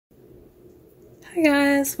Hi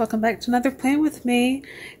guys, welcome back to another plan with me.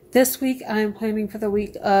 This week I am planning for the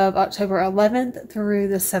week of October 11th through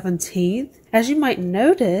the 17th. As you might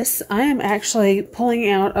notice, I am actually pulling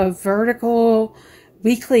out a vertical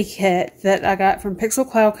weekly kit that I got from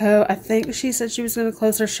Pixel Cloud Co. I think she said she was going to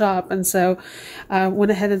close her shop, and so I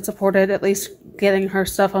went ahead and supported at least getting her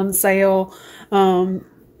stuff on sale.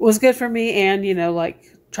 Was good for me, and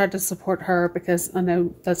tried to support her because I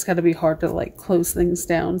know that's got to be hard to close things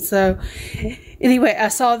down. So anyway, I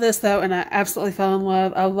saw this though and I absolutely fell in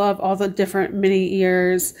love. I love all the different mini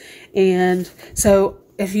ears. And so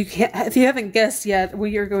if you haven't guessed yet,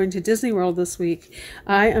 we are going to Disney World this week.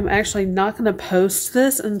 I am actually not going to post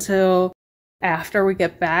this until after we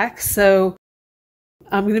get back. So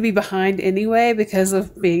I'm going to be behind anyway because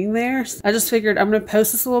of being there. I just figured I'm going to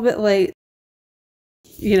post this a little bit late.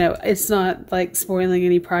 It's not spoiling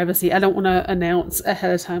any privacy. I don't want to announce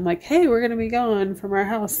ahead of time hey, we're going to be gone from our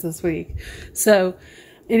house this week. So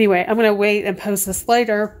anyway, I'm going to wait and post this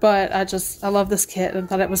later, but I love this kit and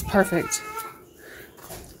thought it was perfect.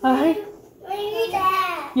 Hi.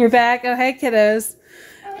 You're back? Oh, hey kiddos.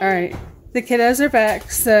 All right. The kiddos are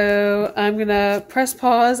back. So I'm going to press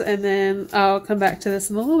pause and then I'll come back to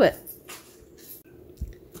this in a little bit.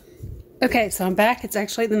 Okay, so I'm back. It's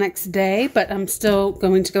actually the next day, but I'm still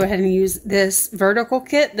going to go ahead and use this vertical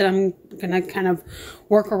kit that I'm going to kind of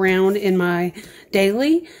work around in my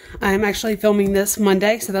daily. I'm actually filming this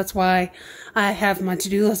Monday, so that's why I have my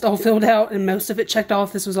to-do list all filled out and most of it checked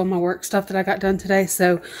off. This was all my work stuff that I got done today.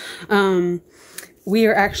 So we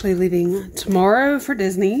are actually leaving tomorrow for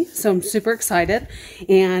Disney, so I'm super excited.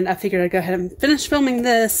 And I figured I'd go ahead and finish filming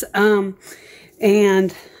this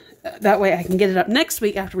and that way I can get it up next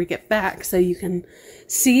week after we get back so you can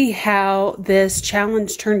see how this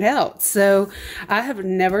challenge turned out. So I have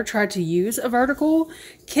never tried to use a vertical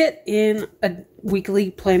kit in a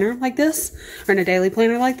weekly planner like this or in a daily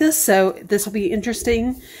planner like this. So this will be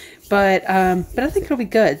interesting, but I think it'll be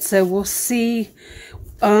good. So we'll see.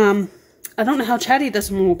 I don't know how chatty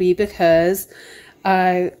this one will be because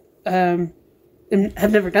I have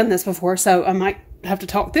never done this before. So I might have to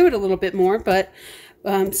talk through it a little bit more, but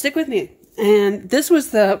stick with me. And this was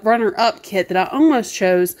the runner-up kit that I almost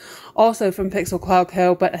chose also from Pixel Cloud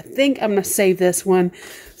Co. But I think I'm going to save this one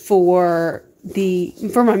for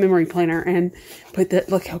my memory planner and put that.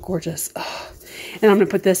 Look how gorgeous. Oh. And I'm going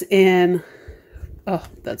to put this in. Oh,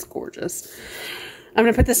 that's gorgeous. I'm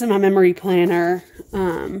going to put this in my memory planner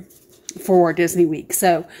for Disney Week.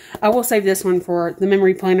 So I will save this one for the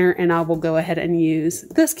memory planner and I will go ahead and use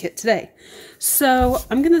this kit today. So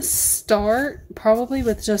I'm going to start probably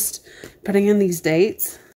with just putting in these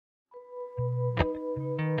dates.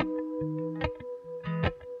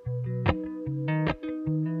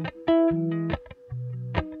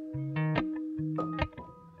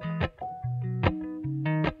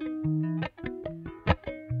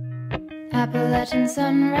 Appalachian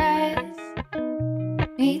sunrise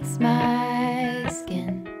meets my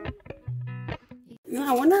skin.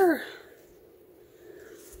 I wonder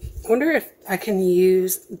if I can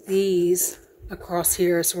use these across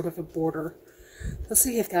here as sort of a border. Let's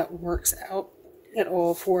see if that works out at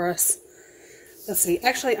all for us. Let's see.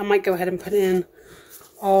 Actually, I might go ahead and put in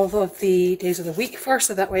all of the days of the week first,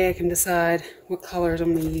 so that way I can decide what colors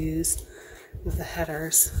I'm going to use with the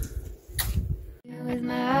headers. With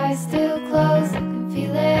my eyes still closed, I can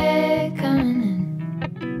feel it coming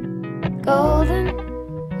in. Golden,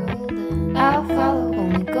 golden, I'll follow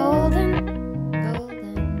only golden,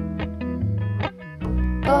 golden,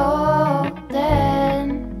 golden,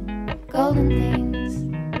 golden things.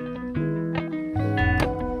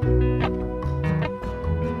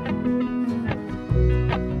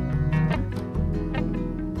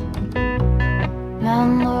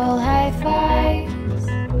 Mountain laurel high fives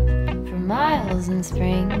for miles in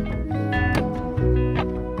spring.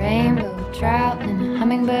 Rainbow trout and a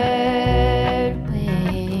hummingbird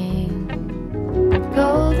wing.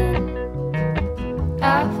 Golden,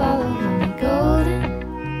 I'll follow only golden,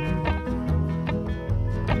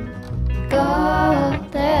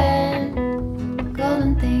 golden,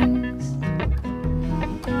 golden things.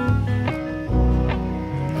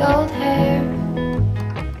 Gold hair,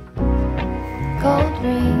 gold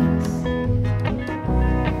rings,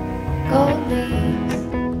 gold leaves,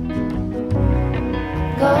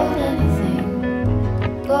 gold anything,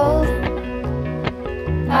 golden,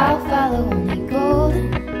 I'll follow only golden,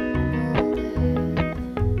 golden.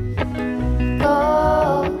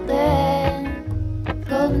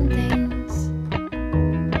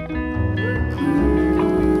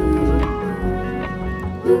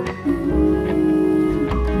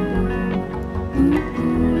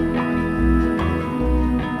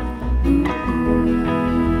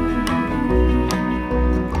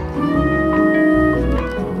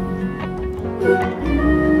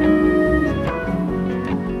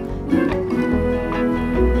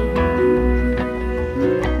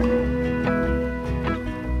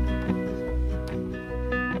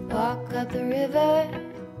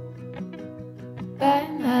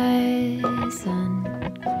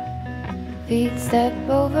 step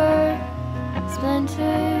over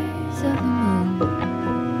splinters of the moon.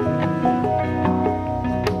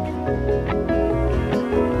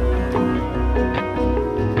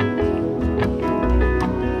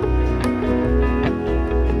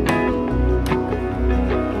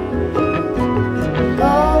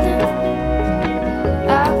 Golden,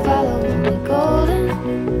 I'll follow only golden,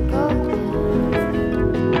 golden,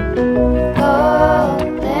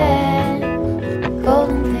 golden,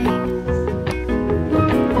 golden things,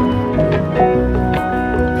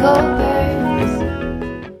 gold birds.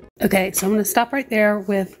 Okay, so I'm going to stop right there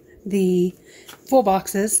with the full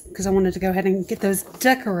boxes because I wanted to go ahead and get those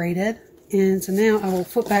decorated. And so now I will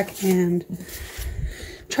flip back and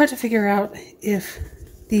try to figure out if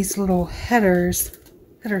these little header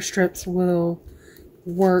strips will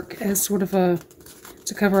work as sort of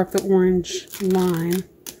to cover up the orange line.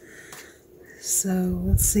 So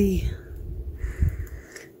let's see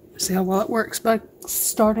how well it works by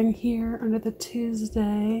starting here under the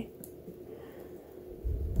Tuesday.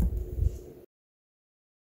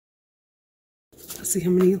 Let's see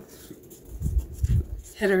how many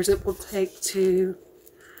headers it will take to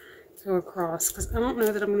go across, because I don't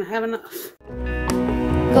know that I'm going to have enough.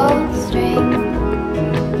 Gold string,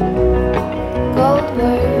 gold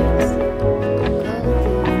words,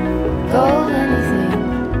 gold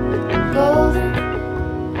anything, golden,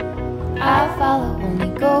 I follow only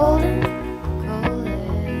golden, golden,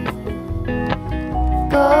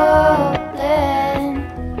 golden,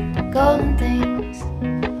 golden things.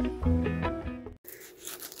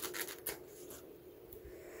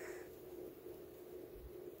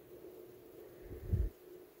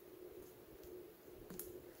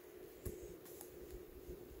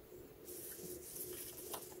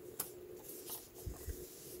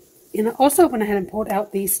 And I also went ahead and pulled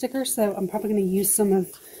out these stickers, so I'm probably going to use some of,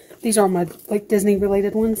 these are my like Disney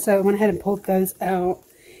related ones, so I went ahead and pulled those out,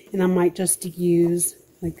 and I might just use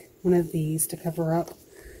like one of these to cover up.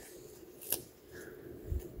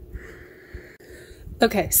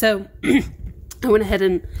 Okay, so I went ahead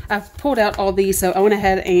and I've pulled out all these, so I went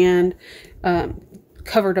ahead and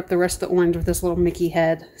covered up the rest of the orange with this little Mickey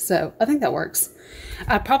head, so I think that works.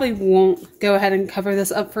 I probably won't go ahead and cover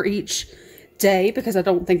this up for each day because I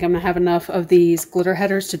don't think I'm gonna have enough of these glitter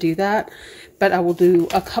headers to do that, but I will do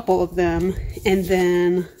a couple of them, and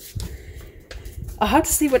then I'll have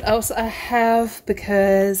to see what else I have,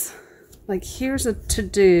 because like here's a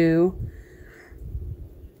to-do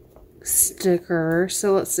sticker,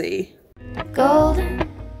 so let's see. Golden,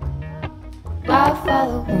 I'll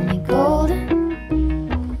follow only golden,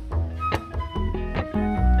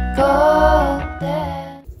 golden,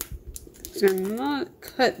 They're not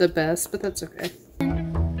cut the best, but that's okay.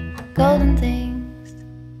 golden things.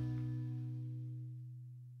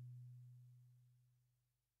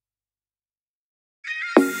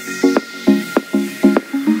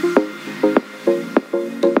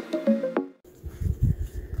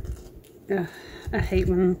 Yeah, I hate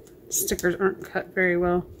when stickers aren't cut very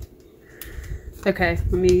well. Okay,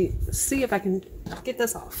 let me see if I can get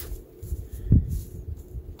this off.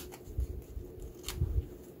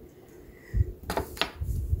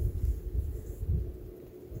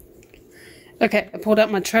 Okay, I pulled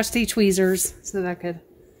out my trusty tweezers so that I could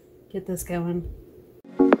get this going.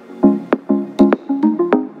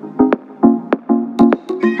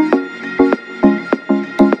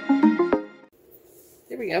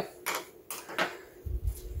 There we go.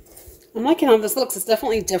 I'm liking how this looks. It's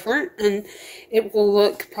definitely different, and it will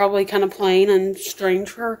look probably kind of plain and strange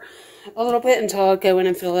for a little bit until I go in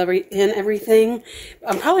and fill everything.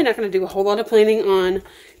 I'm probably not going to do a whole lot of planning on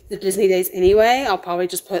the Disney days anyway. I'll probably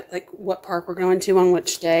just put like what park we're going to on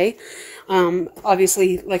which day.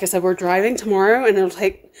 Obviously, like I said, we're driving tomorrow, and it'll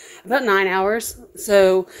take about 9 hours.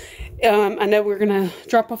 So I know we're going to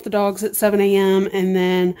drop off the dogs at 7 a.m. and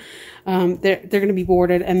then they're going to be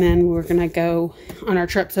boarded, and then we're going to go on our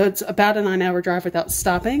trip. So it's about a 9-hour drive without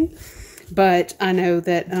stopping. But I know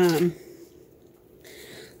that,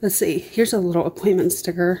 let's see, here's a little appointment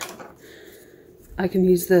sticker. I can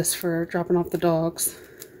use this for dropping off the dogs.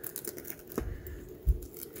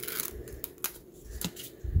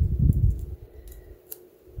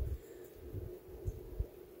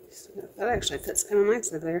 That actually fits kind of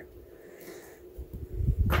nicely there.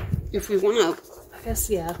 If we want to, I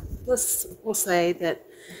guess, yeah, we'll say that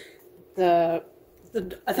I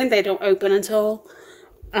think they don't open until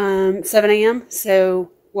 7 a.m.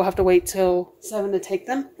 So we'll have to wait till 7 to take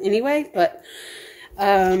them anyway. But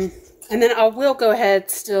and then I will go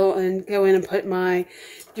ahead still and go in and put my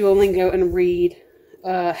Duolingo and read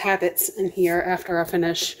habits in here after I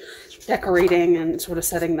finish decorating and sort of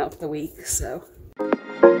setting up the week. So.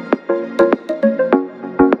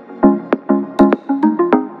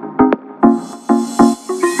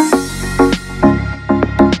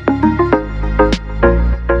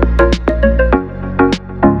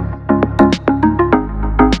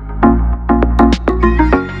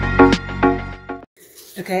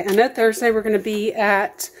 Okay, I know Thursday we're going to be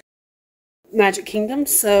at Magic Kingdom,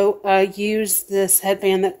 so I use this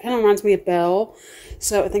headband that kind of reminds me of Belle.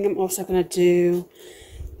 So I think I'm also going to do,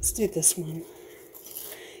 let's do this one.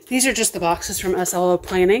 These are just the boxes from SLO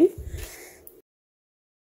Planning.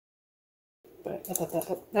 But I thought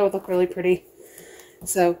that would look really pretty.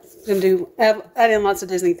 So I'm going to add in lots of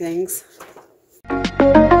Disney things.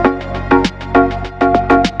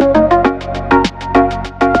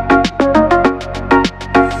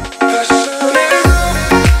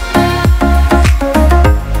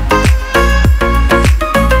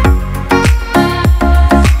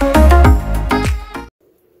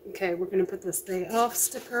 Okay, we're going to put this day off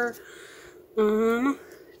sticker on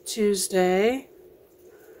Tuesday,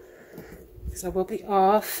 because I will be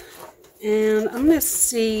off. And I'm going to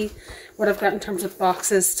see what I've got in terms of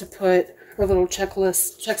boxes to put, or little check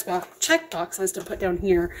boxes to put down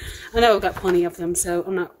here. I know I've got plenty of them, so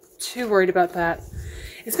I'm not too worried about that.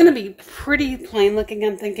 It's going to be pretty plain looking,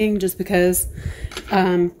 I'm thinking, just because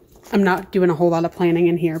I'm not doing a whole lot of planning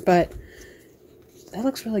in here. But that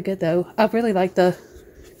looks really good, though. I really like the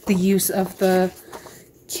use of the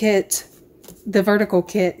kit, the vertical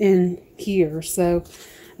kit in here. So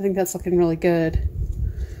I think that's looking really good.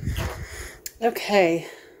 Okay.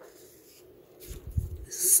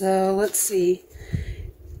 So let's see.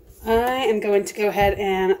 I am going to go ahead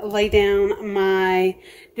and lay down my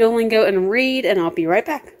Duolingo and read, and I'll be right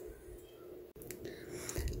back.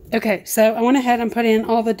 Okay, so I went ahead and put in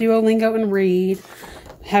all the Duolingo and read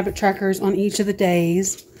habit trackers on each of the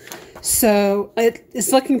days. So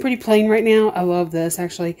it's looking pretty plain right now. I love this,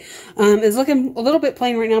 actually. It's looking a little bit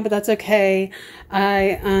plain right now, but that's okay.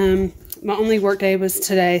 My only work day was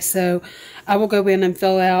today, so I will go in and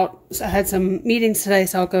fill out. So I had some meetings today,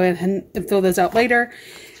 so I'll go in and fill those out later.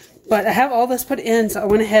 But I have all this put in, so I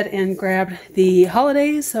went ahead and grabbed the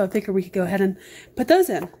holidays, so I figured we could go ahead and put those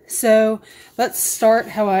in. So let's start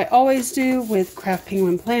how I always do with Craft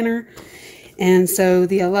Penguin Planner. And so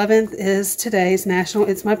the 11th is today's National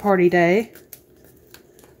It's My Party Day.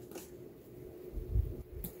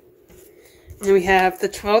 And we have the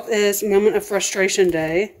 12th is Moment of Frustration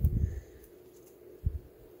Day.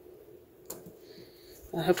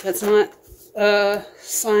 I hope that's not a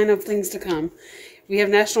sign of things to come. We have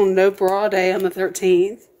National No Bra Day on the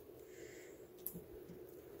 13th.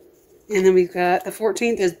 And then we've got the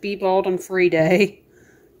 14th is Be Bald and Free Day.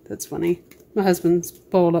 That's funny. My husband's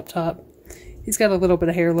bald up top. He's got a little bit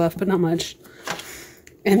of hair left, but not much.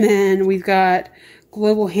 And then we've got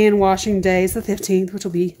Global Hand Washing Day is the 15th, which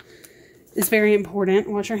is very important.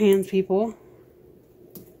 Wash your hands, people.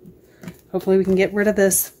 Hopefully we can get rid of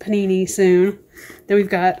this panini soon. Then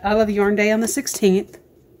we've got I Love Yarn Day on the 16th.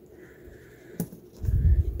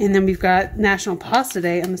 And then we've got National Pasta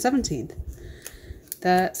Day on the 17th.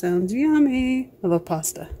 That sounds yummy. I love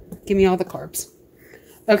pasta. Give me all the carbs.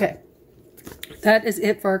 Okay. That is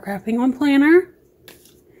it for our Craft Penguin Planner.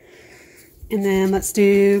 And then let's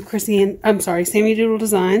do Sammy Doodle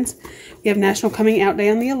Designs. We have National Coming Out Day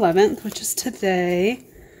on the 11th, which is today.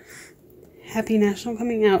 Happy National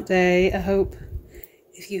Coming Out Day. I hope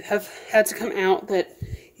if you have had to come out that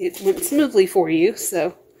it went smoothly for you.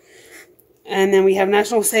 And then we have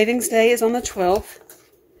National Savings Day is on the 12th.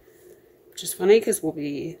 Which is funny because we'll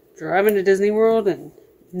be driving to Disney World and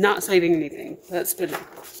not saving anything. That's good.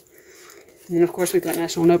 And then, of course, we've got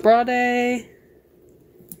National No Bra Day.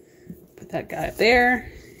 Put that guy up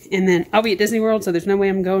there. And then I'll be at Disney World, so there's no way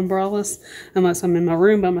I'm going braless unless I'm in my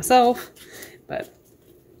room by myself. But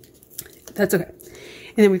that's okay.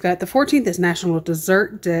 And then we've got the 14th is National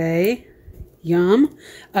Dessert Day. Yum.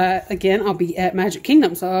 Again, I'll be at Magic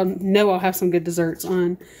Kingdom, so I know I'll have some good desserts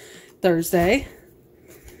on Thursday.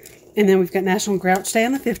 And then we've got National Grouch Day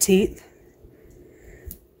on the 15th.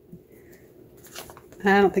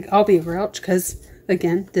 I don't think I'll be a grouch because,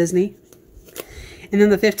 again, Disney. And then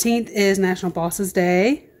the 15th is National Bosses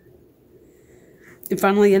Day. And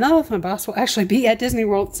funnily enough, my boss will actually be at Disney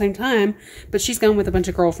World at the same time, but she's going with a bunch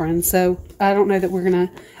of girlfriends, so I don't know that we're going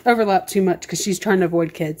to overlap too much because she's trying to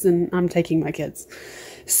avoid kids, and I'm taking my kids.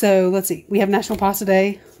 So, let's see. We have National Pasta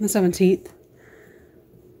Day on the 17th.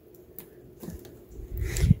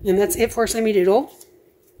 And that's it for Sammy Doodle.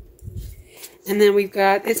 And then we've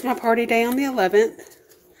got It's My Party Day on the 11th.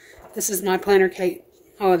 This is my Planner Kate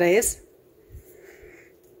holidays.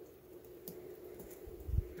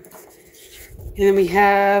 And then we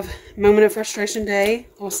have Moment of Frustration Day,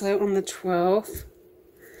 also on the 12th.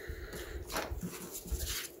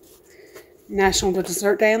 National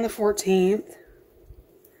Dessert Day on the 14th.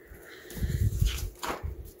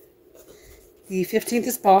 The 15th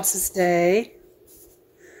is Bosses Day.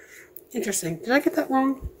 Interesting. Did I get that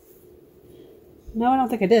wrong? No, I don't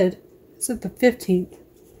think I did. It said the 15th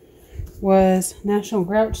was National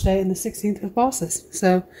Grouch Day and the 16th was Bosses.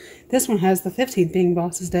 So this one has the 15th being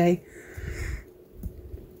Bosses Day.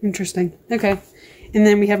 Interesting. Okay. And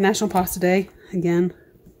then we have National Pasta Day again.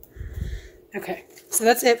 Okay. So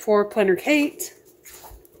that's it for Planner Kate.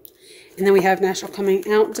 And then we have National Coming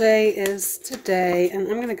Out Day is today. And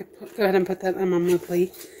I'm going to go ahead and put that on my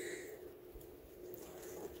monthly.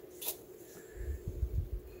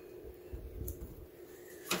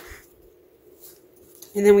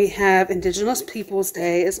 And then we have Indigenous Peoples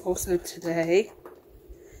Day is also today.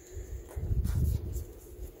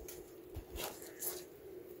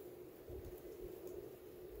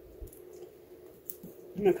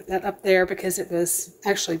 I'm going to put that up there because it was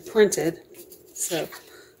actually printed. So go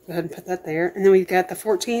ahead and put that there. And then we've got the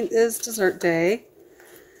 14th is Dessert Day.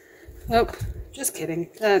 Oh, just kidding.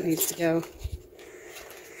 That needs to go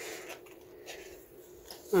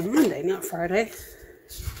on Monday, not Friday.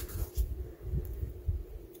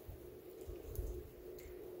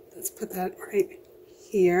 Let's put that right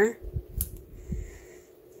here.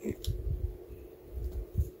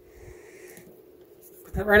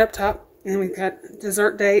 Put that right up top. And we've got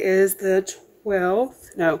Dessert Day is the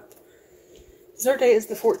 12th. No. Dessert Day is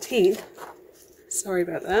the 14th. Sorry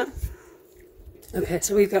about that. Okay,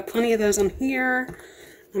 so we've got plenty of those on here.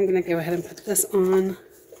 I'm going to go ahead and put this on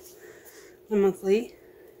the monthly.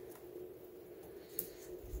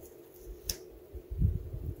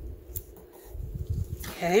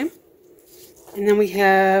 Okay, and then we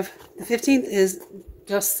have the 15th is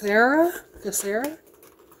Docera,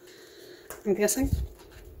 I'm guessing.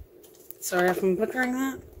 Sorry if I'm butchering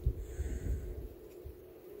that.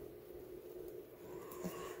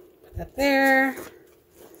 Put that there.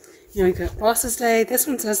 And we've got Bosses Day. This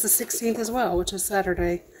one says the 16th as well, which is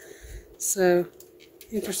Saturday. So,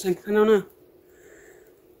 interesting. I don't know.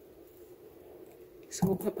 So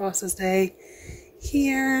we'll put Bosses Day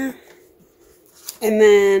here. And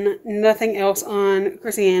then nothing else on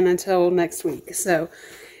Krissyanne until next week. So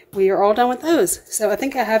we are all done with those. So I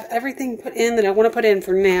think I have everything put in that I want to put in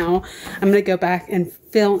for now. I'm going to go back and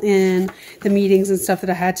fill in the meetings and stuff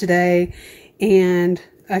that I had today. And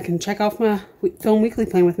I can check off my film weekly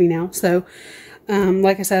plan with me now. So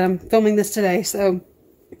like I said, I'm filming this today. So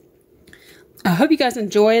I hope you guys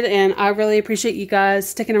enjoyed, and I really appreciate you guys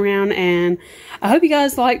sticking around, and I hope you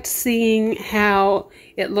guys liked seeing how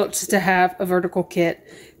it looked to have a vertical kit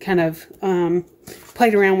kind of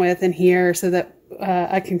played around with in here so that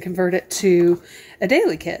I can convert it to a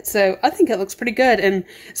daily kit. So I think it looks pretty good, and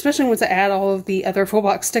especially once I add all of the other full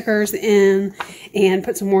box stickers in and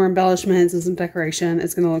put some more embellishments and some decoration,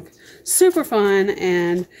 it's going to look super fun,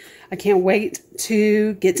 and I can't wait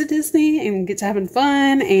to get to Disney and get to having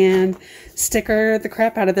fun and sticker the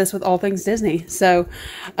crap out of this with all things Disney. So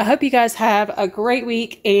I hope you guys have a great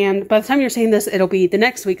week, and by the time you're seeing this, it'll be the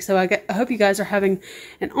next week. So I hope you guys are having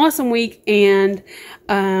an awesome week, and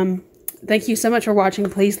thank you so much for watching.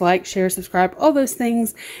 Please like, share, subscribe, all those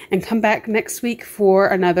things, and come back next week for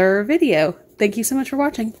another video. Thank you so much for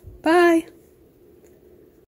watching. Bye!